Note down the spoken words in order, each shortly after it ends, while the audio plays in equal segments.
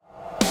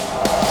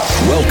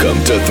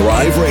Welcome to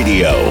Thrive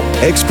Radio,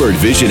 expert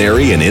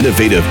visionary and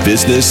innovative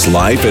business,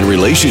 life, and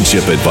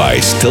relationship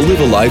advice to live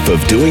a life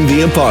of doing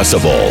the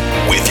impossible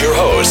with your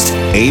host,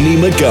 Amy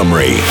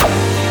Montgomery.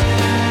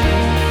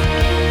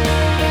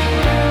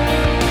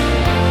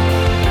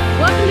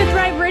 Welcome to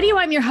Thrive Radio.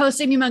 I'm your host,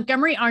 Amy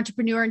Montgomery,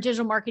 entrepreneur and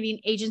digital marketing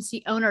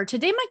agency owner.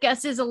 Today, my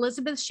guest is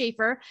Elizabeth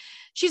Schaefer.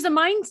 She's a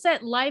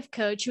mindset life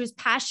coach who is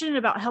passionate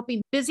about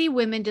helping busy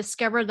women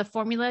discover the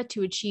formula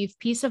to achieve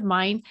peace of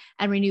mind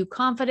and renew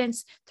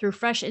confidence through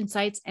fresh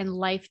insights and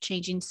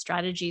life-changing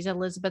strategies.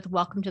 Elizabeth,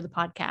 welcome to the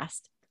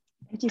podcast.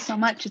 Thank you so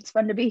much. It's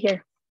fun to be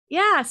here.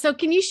 Yeah. So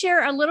can you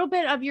share a little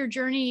bit of your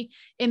journey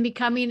in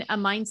becoming a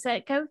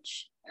mindset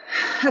coach?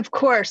 Of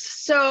course.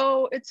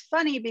 So it's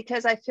funny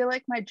because I feel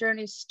like my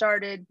journey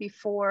started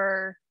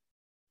before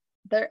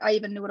I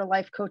even knew what a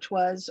life coach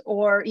was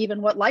or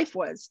even what life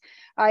was.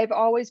 I've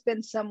always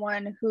been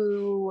someone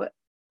who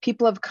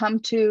people have come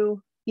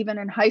to, even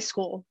in high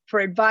school, for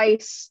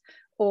advice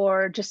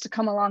or just to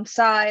come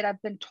alongside.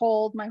 I've been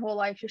told my whole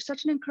life, you're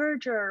such an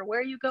encourager.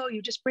 Where you go,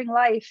 you just bring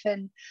life.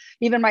 And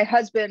even my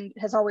husband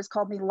has always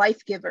called me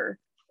life giver.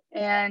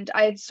 And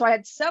I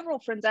had several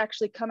friends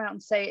actually come out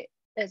and say,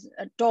 as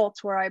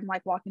adults, where I'm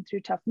like walking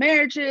through tough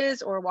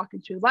marriages or walking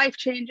through life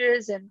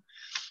changes, and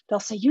they'll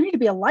say, you need to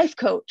be a life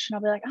coach. And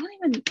I'll be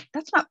like,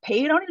 that's not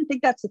paid. I don't even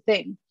think that's a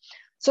thing.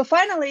 So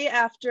finally,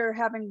 after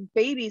having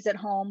babies at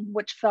home,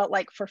 which felt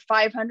like for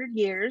 500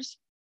 years,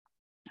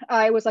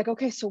 I was like,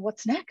 okay, so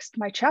what's next?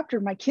 My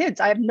chapter, my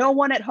kids, I have no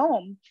one at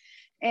home.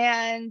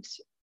 And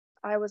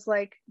I was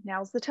like,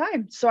 now's the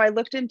time. So I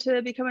looked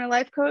into becoming a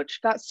life coach,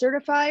 got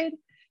certified,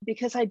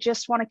 because I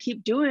just want to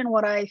keep doing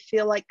what I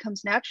feel like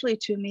comes naturally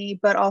to me,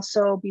 but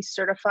also be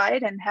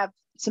certified and have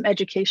some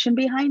education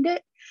behind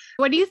it.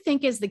 What do you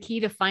think is the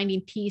key to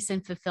finding peace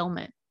and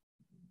fulfillment?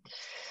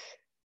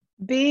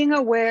 Being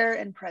aware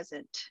and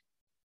present.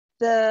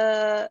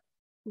 The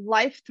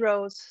life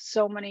throws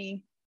so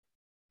many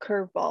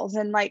curveballs,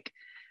 and like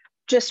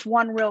just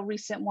one real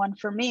recent one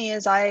for me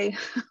is I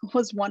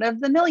was one of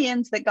the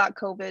millions that got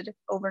COVID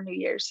over New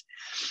Year's.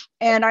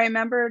 And I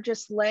remember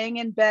just laying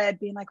in bed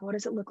being like, what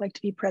does it look like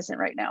to be present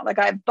right now? Like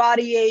I have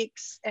body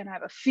aches and I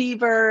have a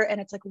fever, and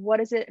it's like,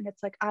 what is it? And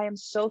it's like, I am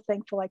so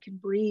thankful I can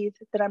breathe,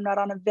 that I'm not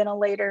on a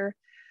ventilator,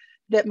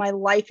 that my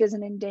life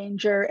isn't in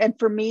danger. And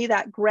for me,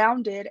 that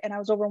grounded, and I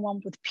was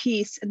overwhelmed with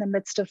peace in the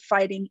midst of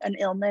fighting an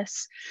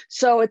illness.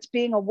 So it's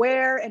being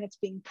aware and it's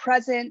being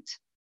present.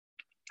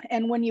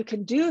 And when you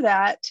can do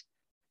that,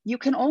 you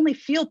can only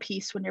feel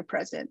peace when you're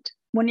present.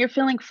 When you're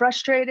feeling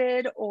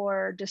frustrated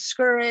or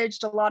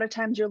discouraged, a lot of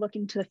times you're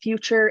looking to the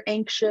future,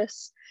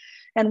 anxious.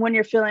 And when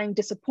you're feeling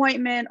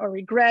disappointment or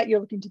regret,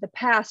 you're looking to the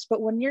past. But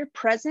when you're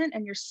present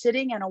and you're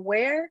sitting and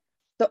aware,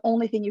 the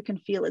only thing you can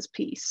feel is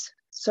peace.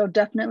 So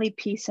definitely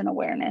peace and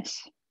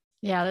awareness.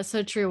 Yeah, that's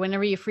so true.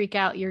 Whenever you freak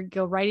out, you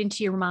go right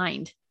into your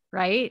mind,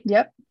 right?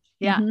 Yep.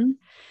 Yeah. Mm-hmm.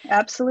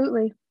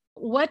 Absolutely.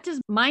 What does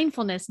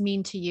mindfulness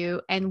mean to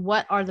you, and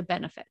what are the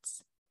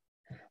benefits?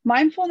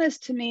 Mindfulness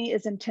to me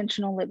is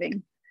intentional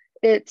living.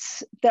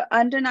 It's the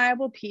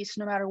undeniable peace,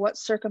 no matter what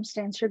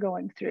circumstance you're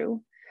going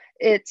through.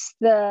 It's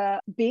the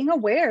being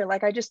aware,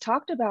 like I just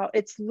talked about.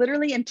 It's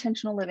literally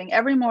intentional living.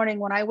 Every morning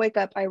when I wake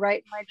up, I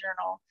write in my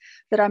journal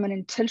that I'm an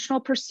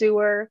intentional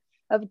pursuer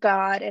of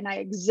God, and I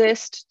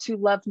exist to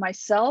love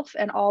myself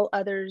and all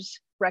others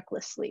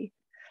recklessly.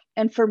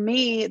 And for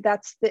me,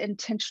 that's the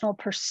intentional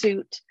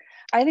pursuit.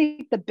 I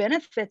think the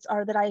benefits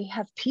are that I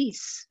have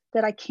peace,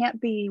 that I can't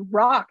be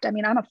rocked. I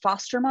mean, I'm a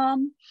foster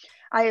mom.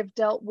 I have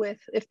dealt with,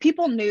 if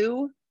people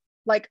knew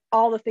like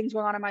all the things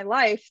going on in my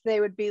life, they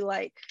would be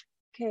like,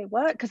 okay,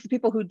 what? Because the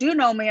people who do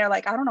know me are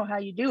like, I don't know how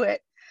you do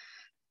it.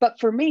 But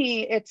for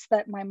me, it's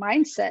that my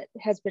mindset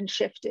has been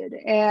shifted,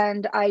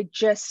 and I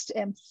just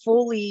am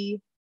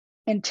fully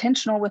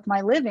intentional with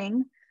my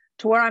living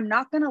to where I'm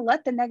not going to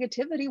let the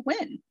negativity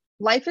win.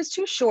 Life is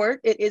too short.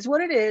 It is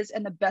what it is,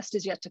 and the best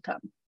is yet to come.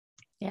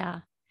 Yeah.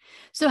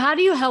 So how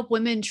do you help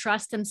women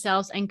trust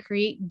themselves and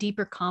create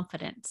deeper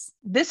confidence?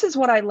 This is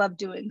what I love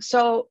doing.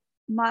 So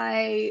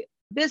my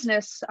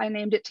business, I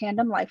named it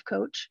Tandem Life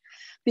Coach,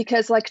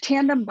 because like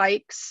tandem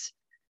bikes,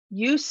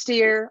 you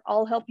steer,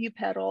 I'll help you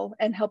pedal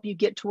and help you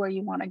get to where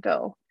you want to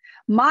go.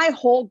 My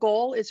whole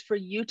goal is for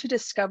you to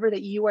discover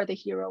that you are the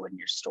hero in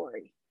your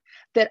story.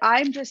 That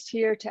I'm just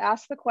here to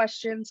ask the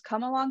questions,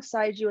 come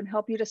alongside you, and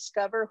help you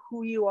discover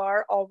who you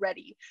are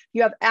already.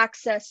 You have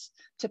access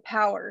to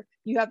power.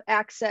 You have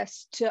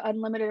access to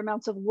unlimited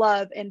amounts of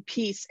love and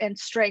peace and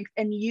strength.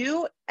 And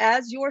you,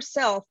 as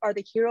yourself, are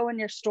the hero in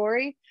your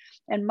story.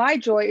 And my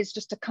joy is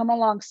just to come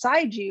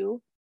alongside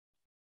you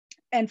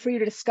and for you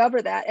to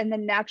discover that. And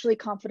then naturally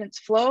confidence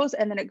flows,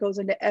 and then it goes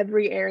into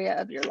every area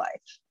of your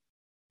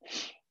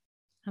life.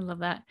 I love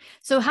that.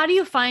 So how do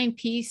you find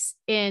peace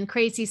in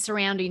crazy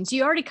surroundings?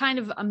 You already kind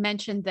of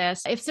mentioned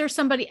this. If there's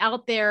somebody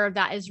out there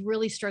that is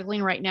really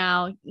struggling right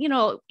now,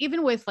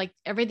 even with like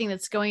everything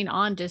that's going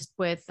on just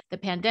with the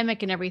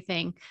pandemic and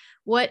everything,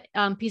 what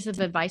piece of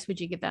advice would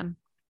you give them?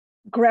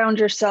 Ground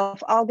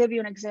yourself. I'll give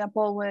you an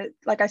example with,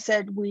 like I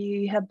said,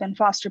 we have been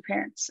foster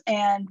parents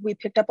and we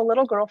picked up a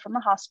little girl from the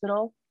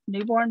hospital,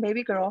 newborn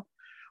baby girl.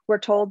 We're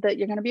told that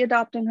you're going to be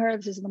adopting her.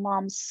 This is the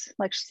mom's,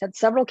 like she said,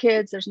 several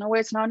kids. There's no way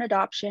it's not an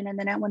adoption. And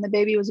then when the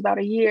baby was about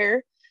a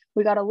year,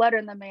 we got a letter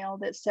in the mail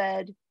that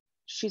said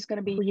she's going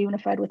to be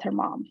reunified with her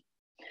mom.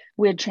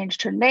 We had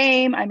changed her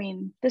name. I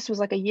mean, this was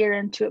like a year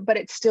into it, but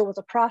it still was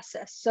a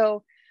process.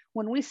 So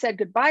when we said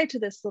goodbye to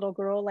this little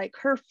girl, like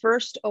her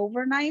first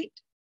overnight,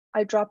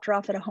 I dropped her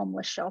off at a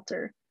homeless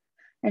shelter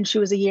and she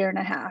was a year and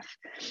a half.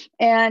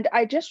 And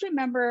I just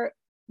remember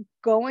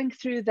going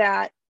through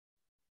that.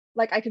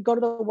 Like I could go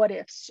to the what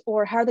ifs,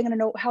 or how are they going to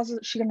know, how's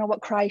she going to know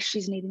what cry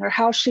she's needing, or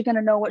how's she going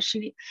to know what she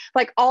needs?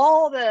 Like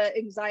all the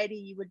anxiety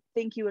you would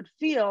think you would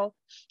feel.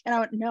 And I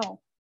went,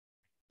 no,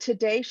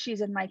 today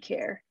she's in my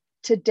care.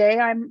 Today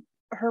I'm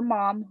her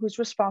mom who's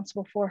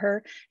responsible for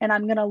her. And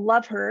I'm going to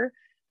love her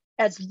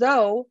as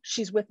though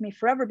she's with me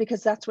forever,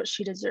 because that's what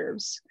she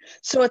deserves.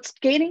 So it's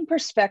gaining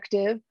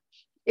perspective.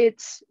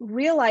 It's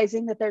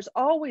realizing that there's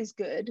always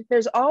good.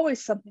 There's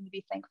always something to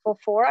be thankful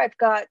for. I've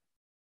got,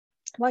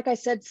 like I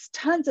said,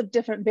 tons of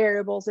different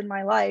variables in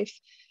my life.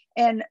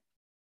 And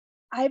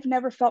I've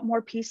never felt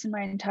more peace in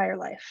my entire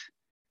life,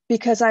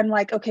 because I'm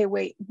like, okay,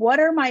 wait, what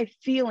are my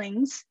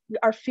feelings?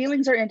 Our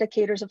feelings are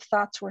indicators of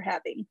thoughts we're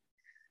having.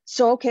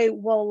 So, okay,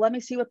 well, let me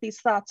see what these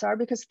thoughts are,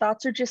 because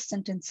thoughts are just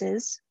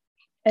sentences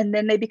and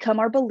then they become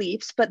our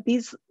beliefs, but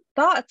these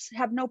thoughts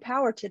have no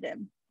power to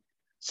them.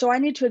 So I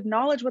need to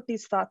acknowledge what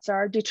these thoughts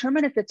are,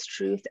 determine if it's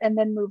truth, and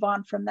then move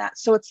on from that.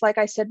 So it's like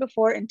I said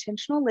before,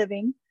 intentional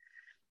living,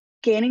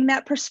 gaining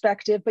that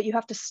perspective, but you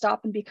have to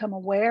stop and become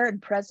aware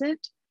and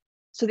present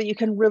so that you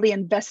can really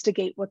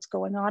investigate what's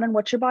going on and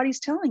what your body's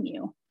telling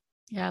you.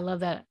 Yeah, I love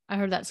that. I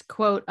heard that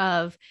quote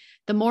of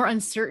the more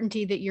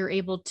uncertainty that you're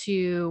able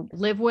to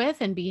live with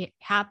and be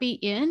happy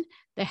in,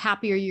 the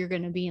happier you're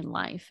going to be in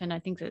life. And I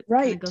think that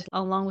kind of goes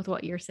along with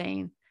what you're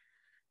saying.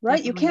 Right.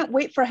 Definitely. You can't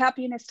wait for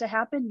happiness to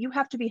happen. You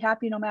have to be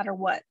happy no matter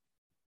what.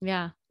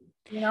 Yeah.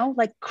 You know,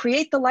 like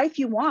create the life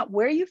you want.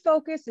 Where you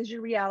focus is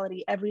your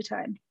reality every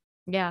time.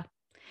 Yeah.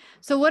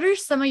 So what are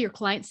some of your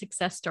client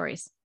success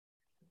stories?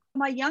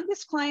 My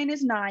youngest client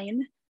is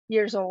 9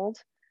 years old.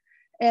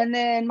 And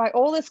then my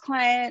oldest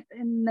client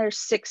in their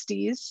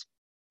 60s.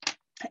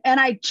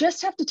 And I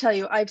just have to tell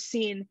you, I've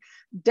seen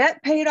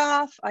debt paid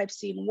off. I've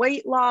seen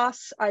weight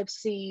loss. I've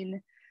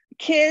seen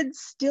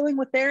kids dealing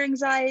with their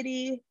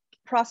anxiety,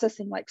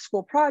 processing like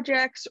school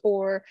projects.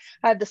 Or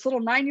I have this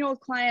little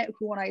 9-year-old client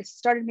who, when I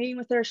started meeting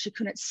with her, she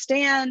couldn't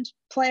stand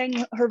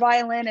playing her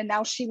violin. And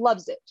now she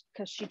loves it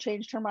because she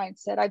changed her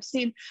mindset. I've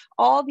seen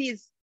all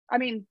these, I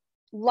mean,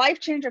 life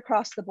change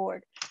across the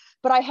board.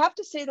 But I have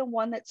to say the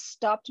one that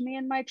stopped me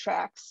in my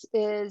tracks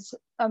is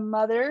a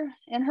mother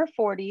in her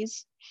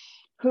 40s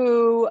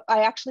who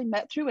I actually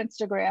met through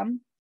Instagram.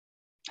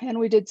 And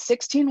we did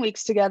 16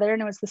 weeks together,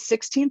 and it was the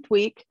 16th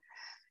week.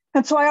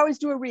 And so I always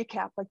do a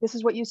recap, like, this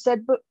is what you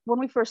said, but when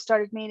we first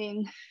started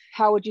meeting,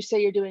 how would you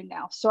say you're doing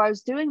now? So I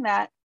was doing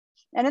that.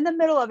 And in the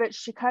middle of it,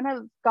 she kind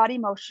of got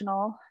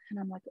emotional. And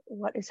I'm like,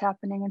 what is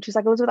happening? And she's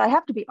like, Elizabeth, I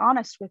have to be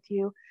honest with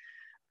you.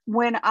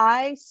 When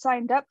I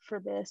signed up for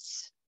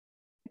this,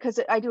 because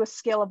I do a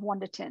scale of 1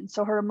 to 10.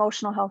 So her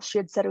emotional health, she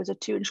had said it was a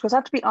 2. And she goes, I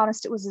have to be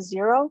honest, it was a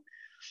 0.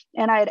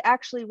 And I had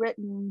actually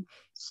written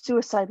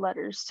suicide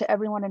letters to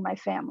everyone in my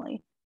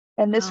family.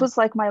 And this was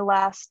like my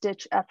last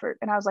ditch effort.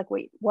 And I was like,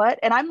 wait, what?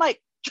 And I'm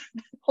like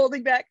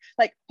holding back,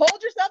 like,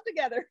 hold yourself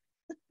together.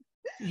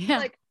 Yeah.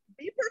 Like,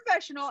 be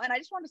professional. And I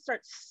just want to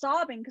start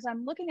sobbing because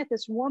I'm looking at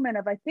this woman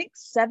of, I think,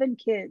 7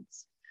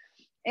 kids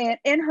and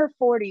in her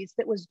 40s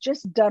that was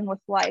just done with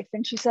life.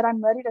 And she said,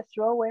 I'm ready to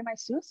throw away my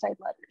suicide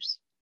letters.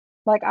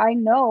 Like, I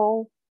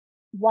know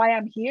why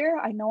I'm here.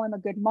 I know I'm a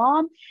good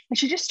mom. And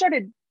she just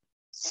started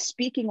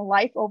speaking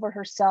life over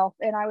herself.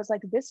 And I was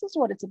like, this is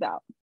what it's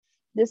about.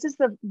 This is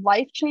the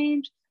life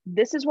change.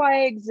 This is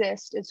why I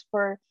exist, is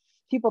for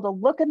people to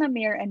look in the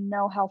mirror and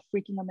know how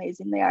freaking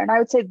amazing they are. And I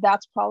would say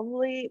that's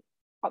probably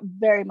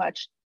very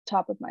much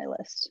top of my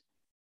list.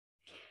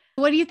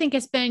 What do you think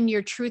has been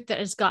your truth that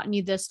has gotten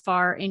you this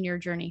far in your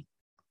journey?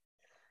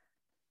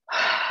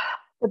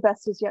 The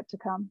best is yet to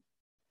come.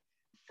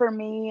 For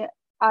me,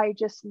 I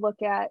just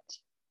look at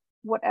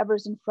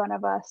whatever's in front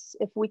of us.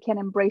 If we can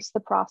embrace the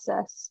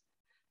process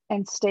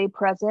and stay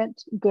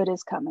present, good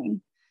is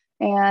coming.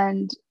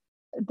 And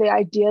the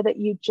idea that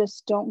you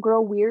just don't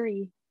grow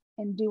weary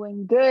in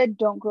doing good,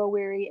 don't grow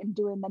weary in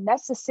doing the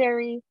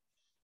necessary,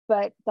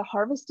 but the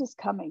harvest is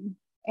coming.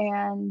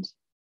 And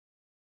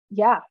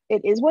yeah,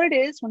 it is what it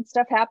is. When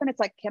stuff happens, it's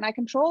like, can I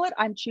control it?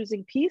 I'm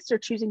choosing peace or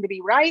choosing to be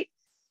right.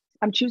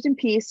 I'm choosing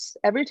peace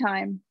every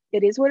time.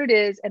 It is what it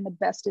is. And the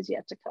best is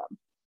yet to come.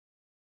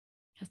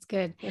 That's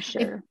good. For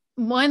sure.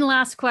 One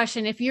last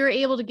question. If you're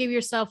able to give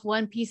yourself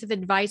one piece of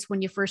advice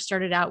when you first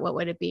started out, what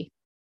would it be?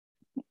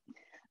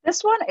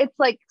 This one, it's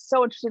like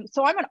so interesting.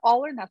 So I'm an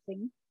all or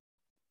nothing.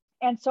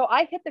 And so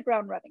I hit the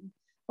ground running.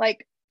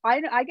 Like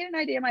I get an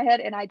idea in my head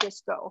and I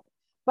just go.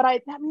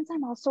 But that means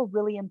I'm also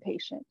really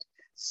impatient.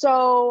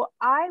 So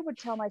I would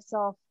tell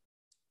myself,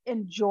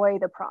 enjoy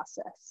the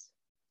process.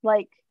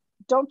 Like,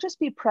 don't just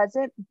be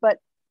present, but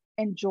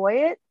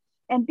enjoy it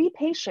and be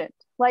patient.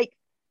 Like,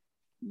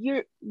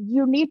 you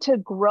need to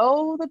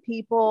grow the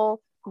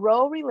people,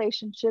 grow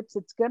relationships.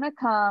 It's going to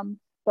come,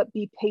 but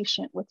be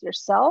patient with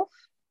yourself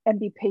and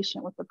be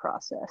patient with the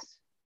process.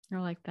 I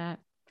like that.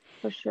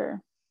 For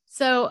sure.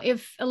 So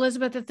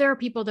Elizabeth, if there are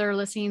people that are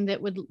listening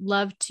that would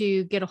love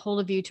to get a hold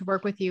of you to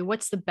work with you,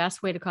 what's the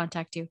best way to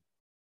contact you?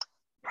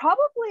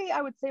 Probably,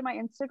 I would say my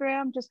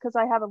Instagram, just because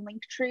I have a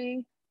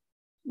Linktree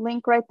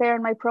link right there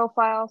in my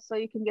profile. So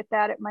you can get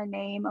that at my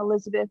name,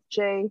 Elizabeth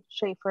J.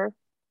 Schaefer.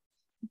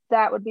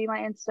 That would be my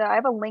Insta. I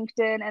have a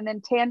LinkedIn, and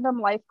then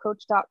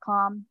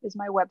tandemlifecoach.com is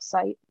my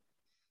website.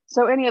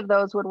 So any of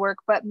those would work,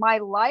 but my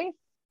life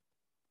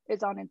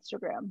is on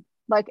Instagram.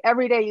 Like,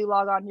 every day you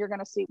log on, you're going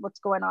to see what's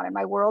going on in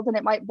my world, and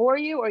it might bore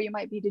you, or you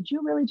might be, did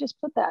you really just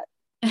put that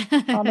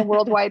on the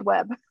World Wide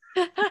Web?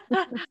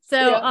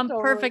 So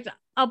totally. Perfect.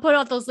 I'll put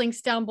out those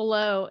links down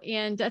below.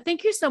 And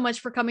thank you so much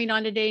for coming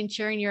on today and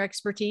sharing your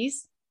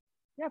expertise.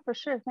 Yeah, for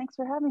sure. Thanks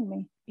for having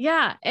me.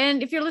 Yeah.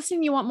 And if you're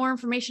listening, you want more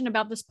information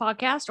about this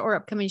podcast or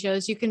upcoming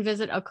shows, you can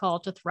visit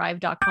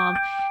acalltothrive.com.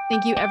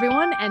 Thank you,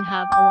 everyone, and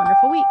have a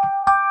wonderful week.